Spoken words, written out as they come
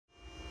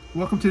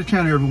Welcome to the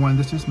channel, everyone.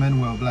 This is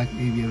Manuel, Black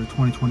Aviator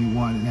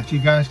 2021, and as you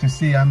guys can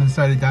see, I'm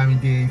inside the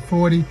Diamond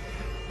A20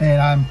 and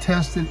I'm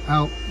testing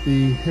out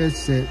the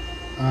headset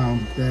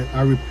that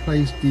I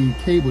replaced the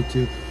cable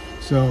to.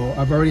 So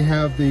I've already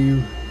have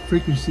the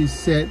frequency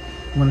set.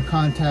 I'm going to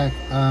contact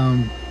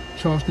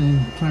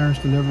Charleston Clearance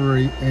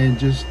Delivery and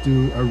just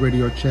do a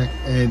radio check,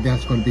 and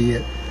that's going to be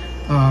it.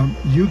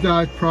 You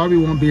guys probably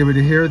won't be able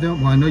to hear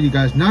them. Well, I know you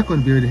guys not going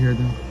to be able to hear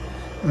them.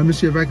 Let me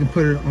see if I can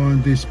put it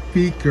on the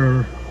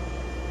speaker.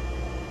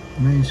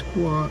 Main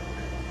squad.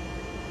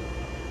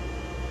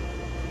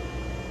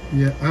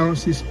 Yeah, I don't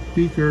see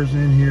speakers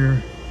in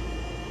here.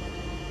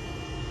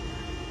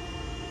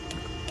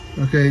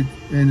 Okay,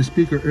 and the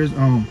speaker is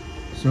on.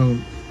 So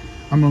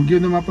I'm gonna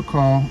give them up a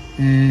call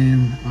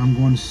and I'm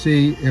going to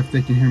see if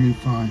they can hear me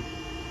fine.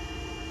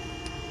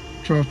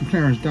 Charleston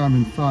Clearance,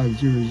 Diamond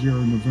 500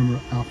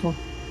 November Alpha.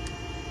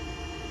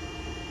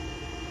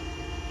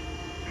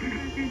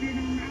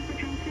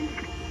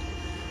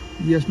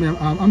 Yes, ma'am.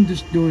 I'm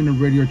just doing a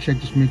radio check,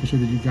 just making sure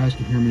that you guys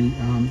can hear me.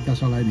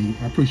 That's all I need.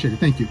 I appreciate it.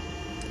 Thank you.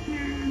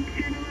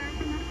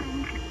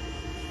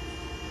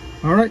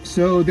 All right,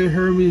 so they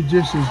heard me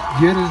just as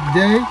good as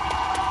day.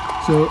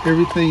 So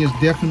everything is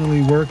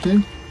definitely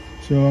working.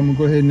 So I'm gonna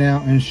go ahead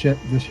now and shut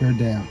this here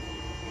down.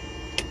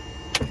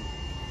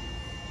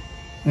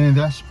 And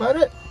that's about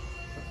it.